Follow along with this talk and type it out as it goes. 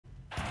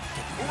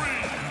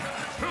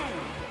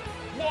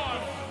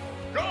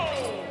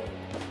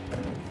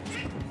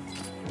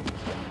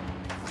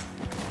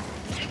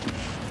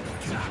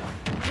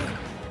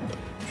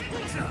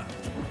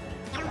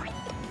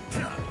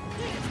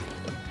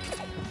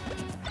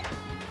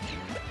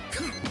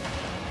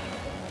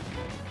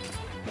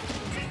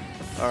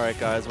Alright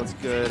guys, what's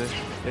good?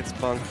 It's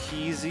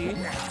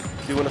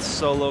Bankai doing a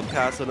solo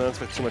cast, so don't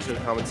expect too much of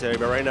the commentary,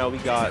 but right now we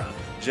got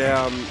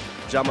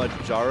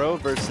Jamajaro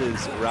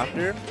versus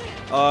Raptor.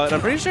 And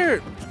I'm pretty sure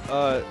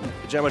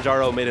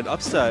Jamajaro made an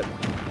upset,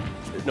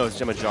 no, it's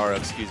Jamajaro,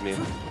 excuse me,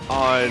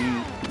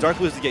 on Dark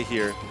Blues to get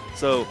here.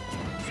 So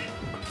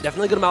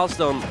definitely a good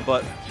milestone,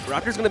 but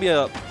Raptor's going to be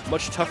a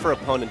much tougher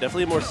opponent,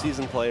 definitely a more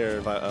seasoned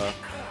player,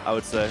 I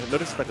would say. No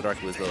disrespect to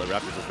Dark Blues, though,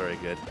 Raptor's is very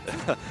good.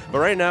 But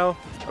right now,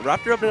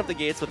 Raptor opening up the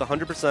gates with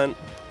 100%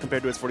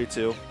 compared to his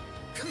 42.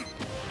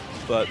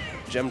 But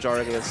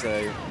Jamajaro going to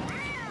say,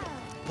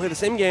 play the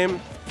same game,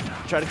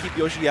 try to keep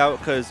Yoshi out,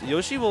 because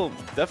Yoshi will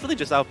definitely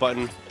just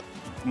out-button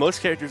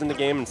most characters in the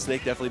game, and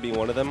Snake definitely being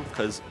one of them,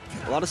 because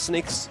a lot of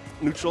Snake's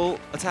neutral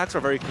attacks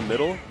are very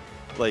committal,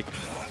 like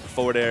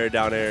forward air,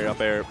 down air, up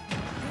air,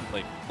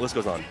 like, the list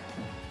goes on.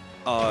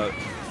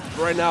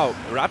 Right now,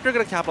 Raptor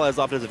going to capitalize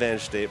off his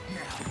advantage state.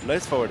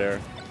 Nice forward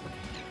air.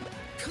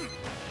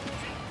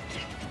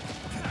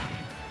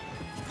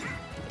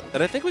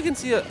 And I think we can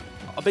see a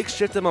big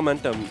shift in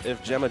momentum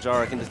if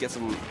Jamajaro can just get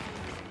some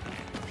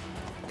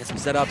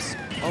setups.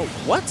 Oh,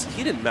 what?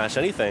 He didn't mash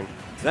anything.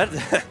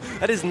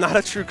 That is not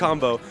a true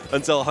combo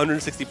until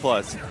 160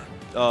 plus.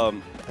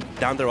 Down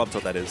throw up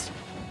tilt, that is.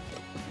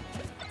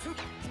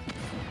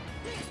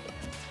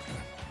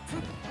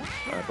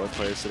 Alright, both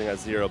players sitting at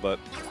 0, but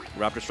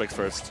Raptor strikes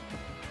first.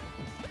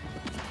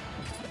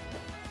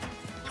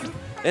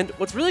 And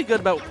what's really good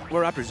about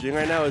what Raptor's doing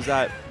right now is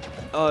that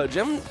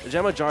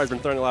Jamajaro has been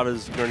throwing a lot of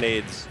his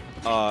grenades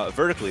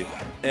vertically,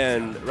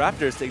 and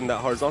Raptor is taking that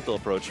horizontal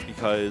approach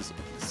because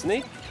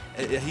Snake,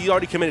 he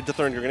already committed to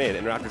throwing a grenade,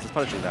 and Raptor's just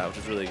punishing that, which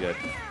is really good.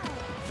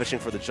 Fishing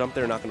for the jump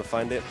there, not going to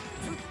find it.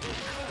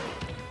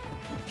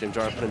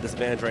 Jamajaro put in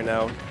disadvantage right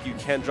now. You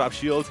can't drop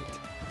shield.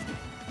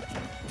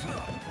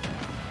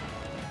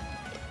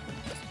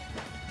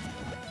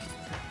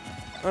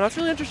 And that's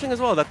really interesting as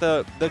well, that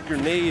the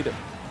grenade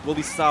will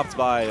be stopped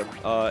by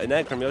an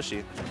egg from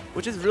Yoshi,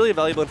 which is really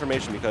valuable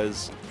information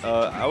because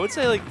I would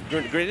say like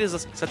grenade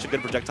is such a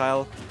good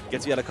projectile,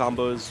 gets you out of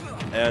combos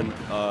and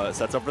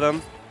sets up for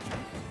them.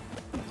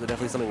 So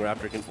definitely something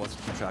Raptor wants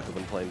to keep track of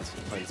when playing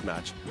this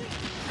match.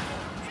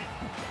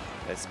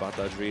 Nice spot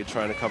dodge read,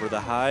 trying to cover the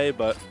high,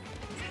 but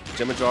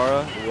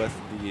Jamajaro with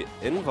the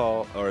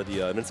invul or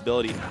the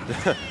invincibility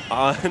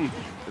on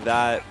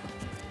that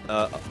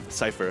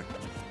Cypher.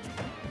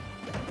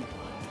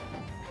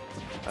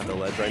 At the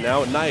ledge right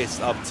now. Nice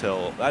up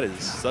tilt. That is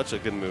such a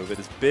good move. It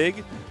is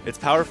big, it's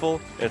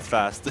powerful, and it's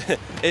fast.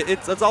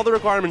 That's all the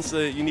requirements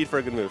you need for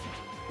a good move.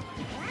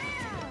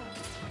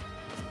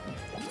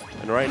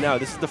 And right now,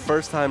 this is the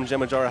first time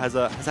Jamajaro has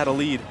had a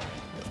lead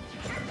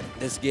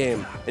this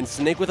game. And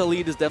Snake with a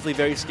lead is definitely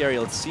very scary.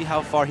 Let's see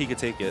how far he could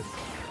take it.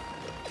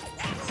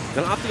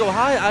 Gonna opt to go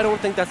high? I don't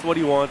think that's what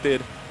he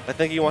wanted. I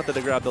think he wanted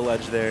to grab the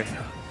ledge there.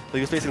 But he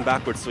was facing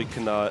backwards, so he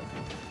cannot.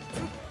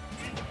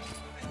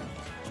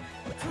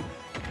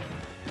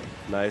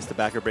 Nice, the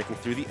backer breaking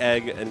through the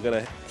egg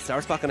and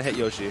Sour Spot gonna hit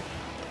Yoshi.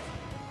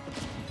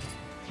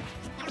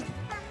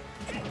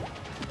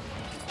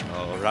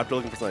 Oh, Raptor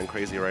looking for something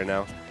crazy right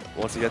now.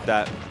 Wants to get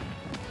that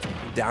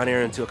down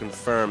air into a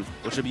confirm,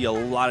 which would be a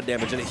lot of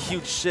damage and a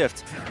huge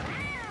shift.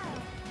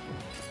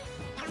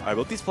 Alright,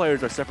 both these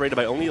players are separated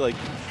by only like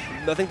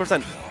nothing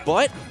percent,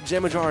 but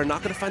Jamajaro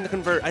not gonna find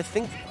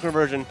the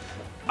conversion.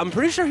 I'm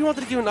pretty sure he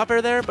wanted to give an up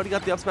air there, but he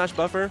got the up smash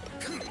buffer.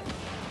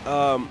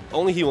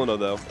 Only he will know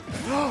though.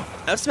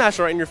 F smash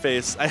right in your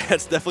face.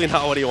 That's definitely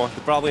not what he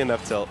wanted. Probably an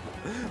F tilt.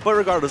 But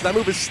regardless, that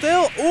move is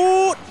still.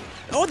 Ooh!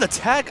 Oh, the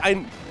tech!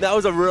 That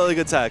was a really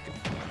good tech.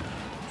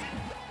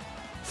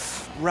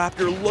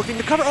 Raptor looking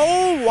to cover.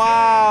 Oh,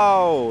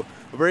 wow!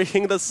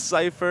 Breaking the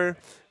Cypher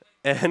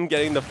and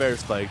getting the fair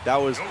spike.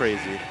 That was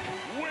crazy.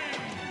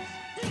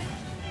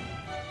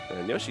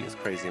 And Yoshi is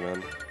crazy,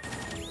 man.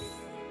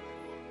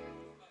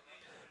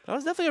 That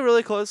was definitely a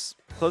really close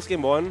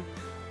game one.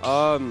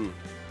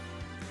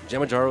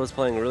 Jamajaro was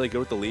playing really good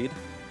with the lead.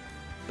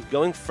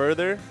 Going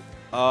further,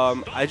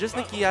 I just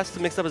think he has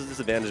to mix up his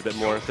disadvantage a bit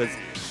more because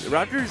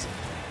Raptor's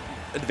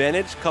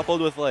advantage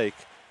coupled with like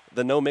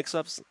the no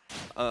mix-ups,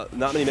 not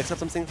many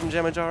mix-ups I'm seeing from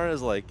Jamajaro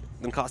is like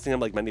them costing him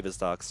like many of his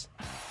stocks.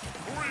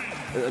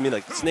 I mean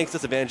like Snake's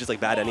disadvantage is like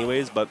bad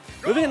anyways, but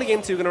moving into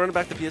game 2, gonna run it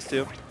back to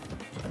PS2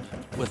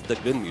 with the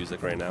good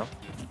music right now.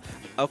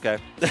 Okay,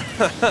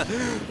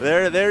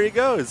 there he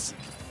goes.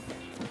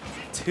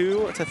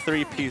 2 to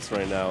 3 piece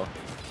right now.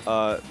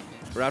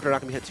 Raptor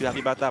not going to be too happy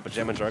about that, but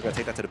Jamajaro going to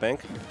take that to the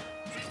bank.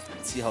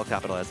 Let's see how he'll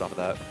capitalize off of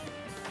that.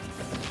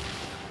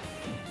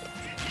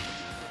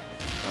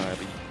 Alright,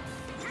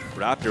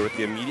 Raptor with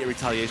the immediate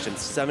retaliation.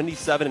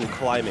 77 and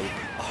climbing.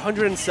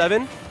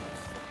 107.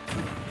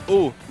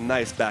 Ooh,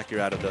 nice back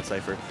air out of the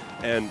Cypher.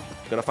 And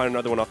going to find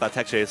another one off that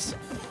tech chase.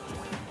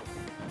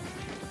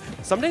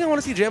 Something I want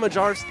to see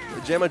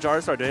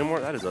Jamajaro start doing more.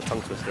 That is a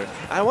tongue twister.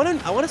 I want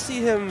to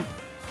see him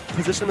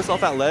position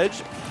himself at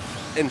ledge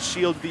and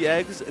shield the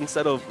eggs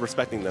instead of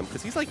respecting them,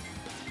 because he's like,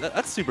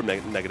 that's super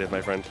negative,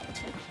 my friend.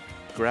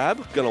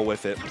 Grab, gonna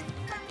whiff it.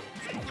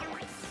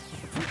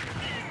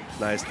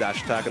 Nice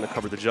dash attack and to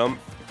cover the jump.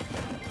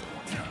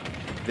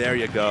 There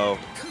you go.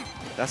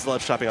 That's the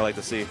ledge trapping I like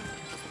to see.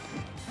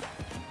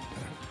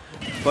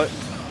 But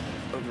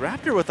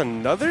Raptor with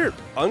another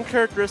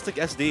uncharacteristic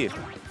SD.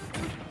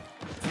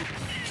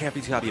 Can't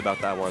be too happy about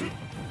that one.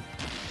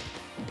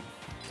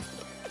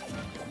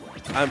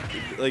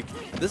 Like,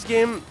 this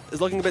game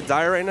is looking a bit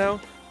dire right now,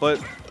 but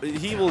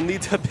he will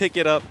need to pick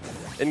it up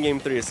in game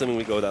 3, assuming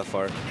we go that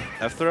far.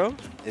 F throw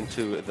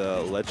into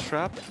the ledge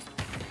trap.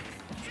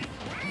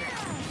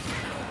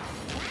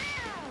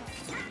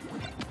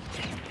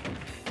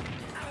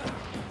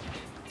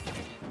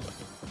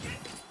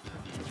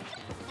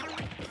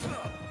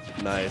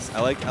 Nice. I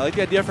like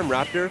the idea from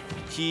Raptor.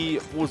 He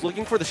was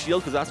looking for the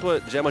shield because that's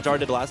what Jamajaro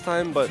did last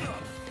time, but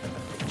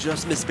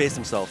just misspaced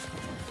himself.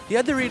 He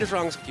had to read his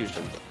wrong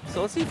execution.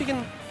 So let's see if he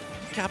can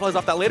capitalize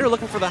off that later.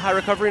 Looking for the high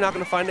recovery, not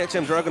going to find it.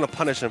 Jamajaro going to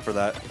punish him for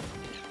that.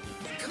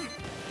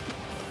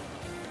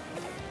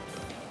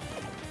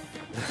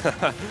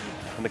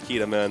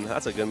 Nikita, man,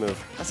 that's a good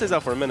move. That stays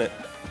out for a minute.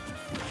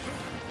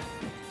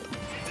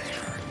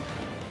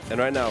 And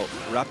right now,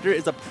 Raptor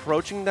is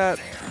approaching that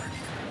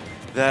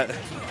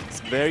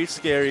very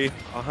scary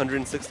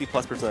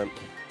 160+%,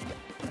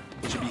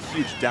 which would be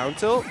huge. Down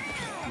tilt.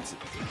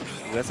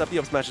 That's up the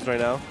up smashes right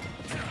now.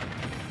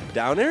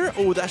 Down air.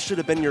 Oh, that should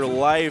have been your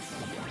life.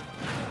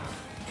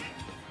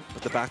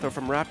 But the back throw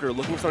from Raptor,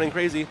 looking for something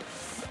crazy.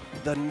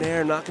 The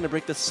nair not going to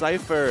break the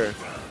cipher.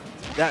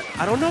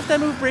 I don't know if that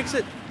move breaks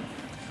it.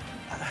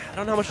 I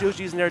don't know how much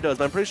Yoshi's nair does,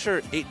 but I'm pretty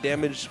sure 8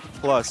 damage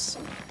plus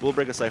will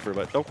break a cipher,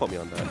 but don't quote me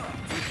on that.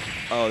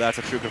 Oh, that's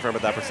a true confirm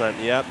at that percent.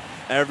 Yep.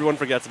 Everyone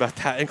forgets about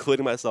that,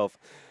 including myself.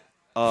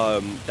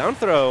 Down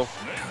throw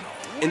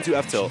into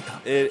F tilt.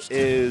 It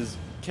is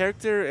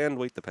character and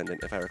weight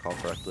dependent, if I recall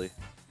correctly.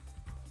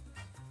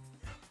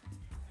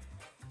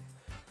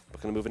 We're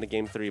going to move into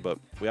game 3, but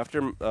we have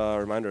to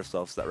remind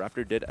ourselves that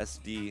Raptor did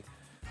SD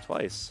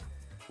twice.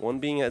 One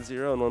being at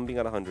 0 and one being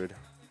at 100.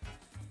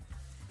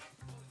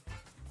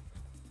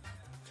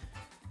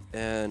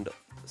 And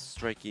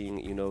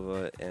striking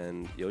Unova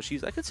and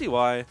Yoshi's, I could see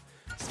why.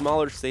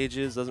 Smaller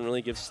stages doesn't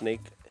really give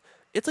Snake.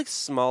 It's like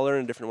smaller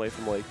in a different way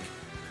from like.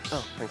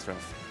 Oh, thanks,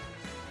 Ralph.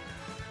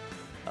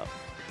 Oh,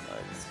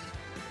 nice.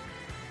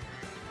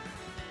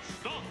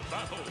 Stop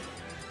battle.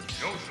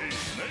 Yoshi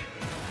Snake.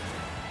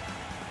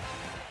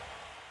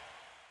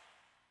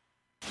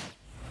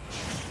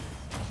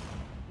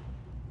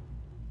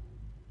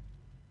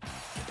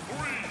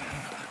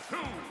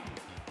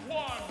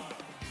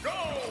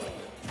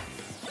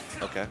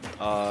 Okay.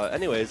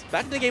 Anyways,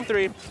 back to game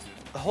 3.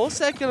 The whole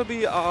set gonna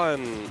be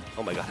on.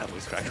 Oh my god, that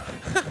voice crack.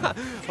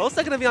 The whole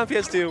set gonna be on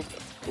PS2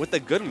 with the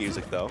good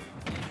music though.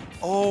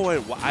 Oh,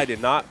 and I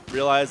did not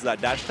realize that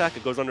dash attack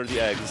it goes under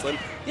the eggs. And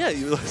yeah,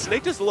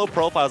 Snake just low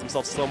profiles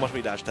himself so much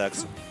with dash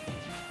attacks.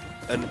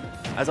 And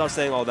as I was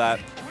saying all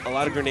that, a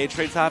lot of grenade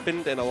trades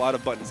happened and a lot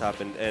of buttons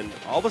happened, and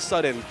all of a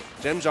sudden,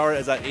 Jamajaro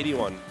is at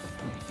 81.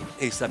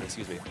 87,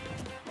 excuse me.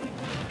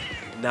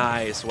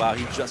 Nice. Wow,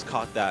 he just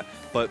caught that.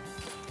 But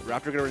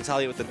Raptor gonna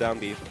retaliate with the down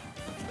B.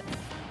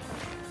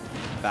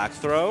 Back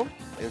throw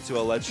into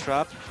a ledge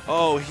trap.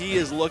 Oh, he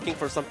is looking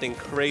for something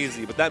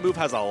crazy, but that move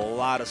has a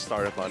lot of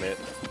startup on it.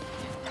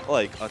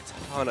 Like, a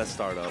ton of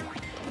startup.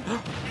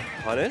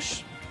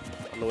 Punish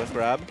on the whiff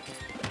grab.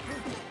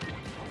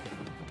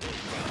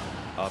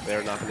 Up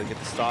air, not going to get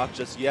the stock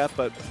just yet,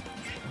 but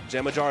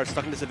Jamajaro is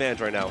stuck in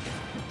disadvantage right now.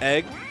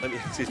 Egg,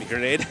 excuse me,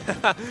 grenade.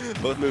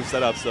 Both moves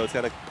set up, so it's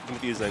kind of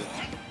confusing.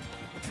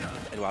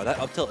 And wow, that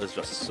up tilt is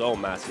just so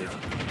massive.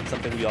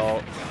 Something we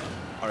all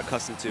are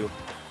accustomed to.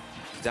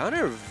 Down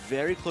air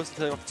very close to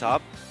tilting off the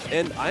top,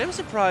 and I am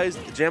surprised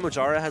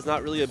Jamajaro has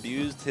not really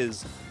abused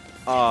his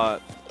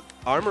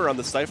armor on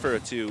the Cypher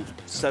to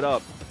set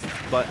up,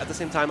 but at the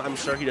same time, I'm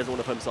sure he doesn't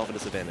want to put himself in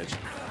disadvantage.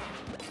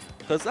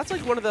 Because that's like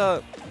one of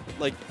the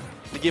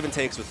give and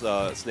takes with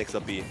Snake's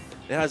up B.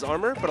 It has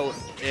armor, but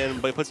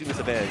it puts you in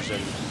disadvantage, and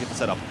you get the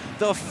setup.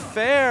 The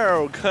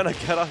fair gonna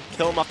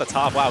kill him off the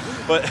top. Wow,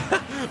 but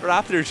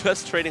Raptor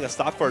just trading a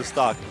stock for a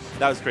stock.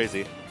 That was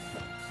crazy.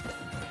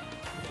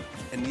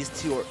 And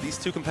these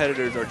two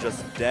competitors are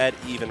just dead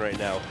even right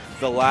now.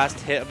 The last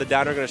hit of the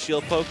downer gonna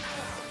shield poke,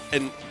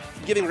 and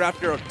giving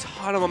Raptor a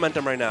ton of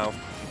momentum right now.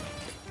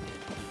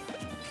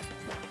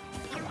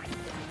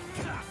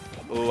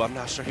 Oh, I'm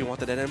not sure he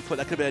wanted that input.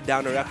 That could have been a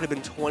downer. That could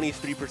have been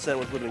 23%,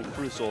 which would have been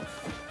crucial.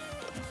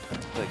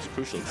 Like,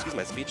 crucial. Excuse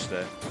my speech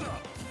today.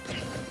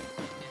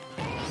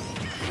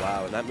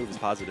 Wow, and that move is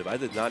positive. I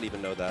did not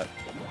even know that.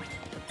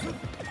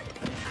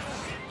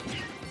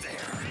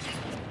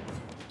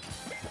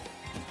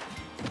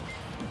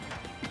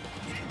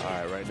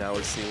 Alright, right now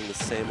we're seeing the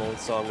same old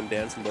song and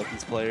dance from both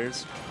these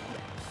players.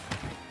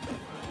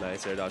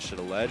 Nice air dodge to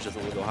the ledge. Doesn't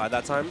want to go high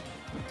that time.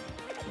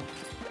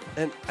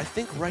 And I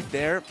think right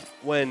there,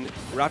 when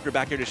Raptor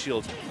back air to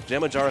shield,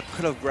 Jamajaro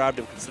could have grabbed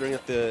him, considering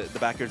that the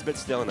back air is a bit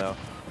stale now.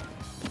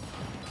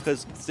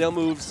 Because stale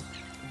moves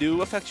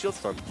do affect shield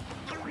stun.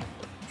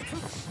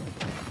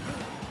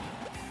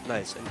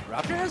 Nice. And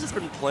Raptor has just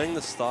been playing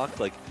the stock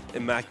like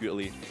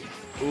immaculately.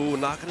 Ooh,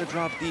 not gonna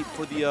drop deep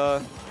for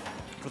the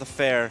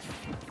fair.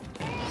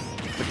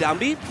 But down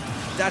B,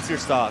 that's your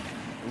stock.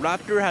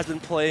 Raptor has been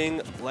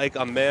playing like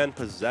a man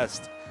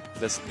possessed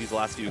these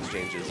last few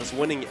exchanges, just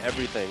winning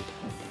everything.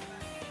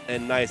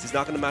 And nice, he's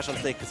not gonna mash on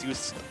Snake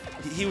because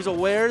he was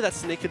aware that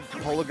Snake could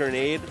pull a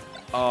grenade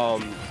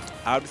out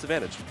of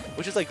disadvantage,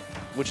 which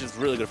is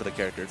really good for the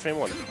character. It's frame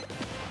 1.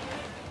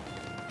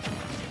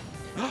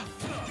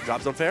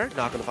 Drops on fair,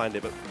 not gonna find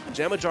it, but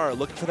Jamajaro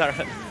looking for that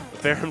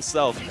fair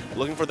himself,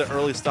 looking for the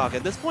early stock.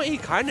 At this point, he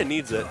kind of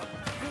needs it.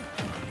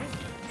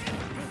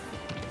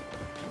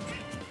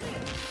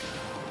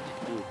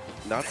 Ooh,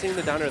 not seeing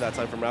the down air that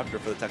time from Raptor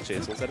for the tech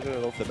chase. Instead, gonna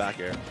go for the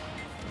back air.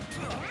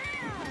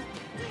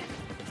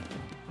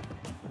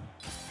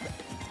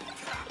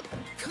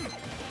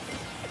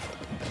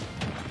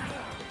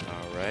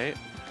 All right.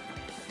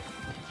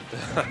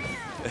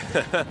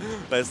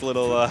 Nice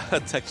little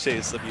tech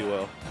chase, if you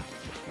will.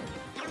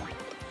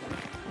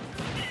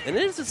 And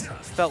it just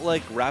felt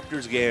like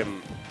Raptor's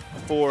game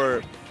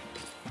for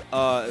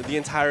the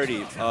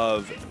entirety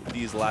of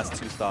these last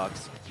 2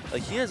 stocks.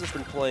 Like, he has just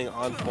been playing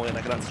on point.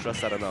 I cannot stress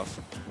that enough.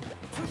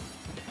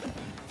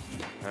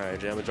 All right,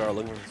 Jamajaro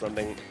looking for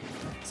something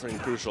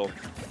crucial.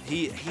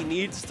 He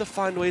needs to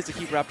find ways to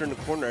keep Raptor in the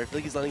corner. I feel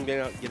like he's letting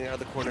him getting out of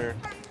the corner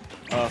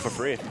for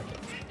free.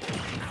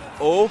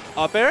 Oh,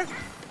 up air.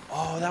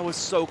 Oh, that was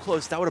so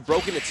close. That would have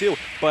broken it too,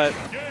 but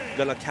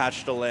gonna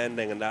catch the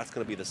landing, and that's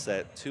gonna be the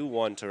set.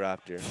 2-1 to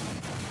Raptor.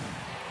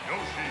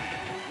 Yoshi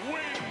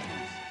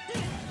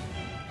wins.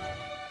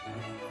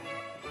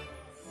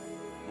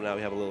 Now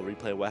we have a little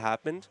replay of what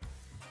happened.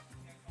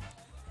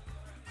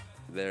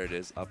 There it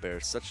is, up air.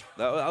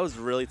 That was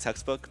really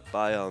textbook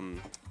by oh my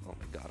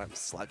god, I'm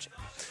slouching.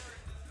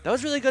 That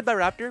was really good by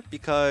Raptor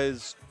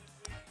because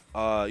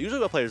usually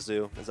what players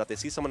do is that they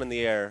see someone in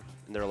the air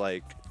and they're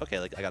like, okay,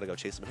 like I gotta go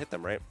chase them and hit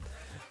them, right?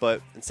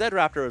 But instead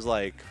Raptor was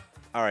like,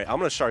 all right, I'm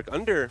gonna shark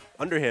under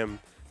him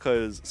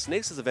because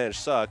Snake's disadvantage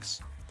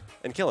sucks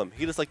and kill him.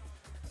 He just like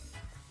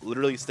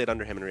literally stayed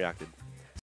under him and reacted.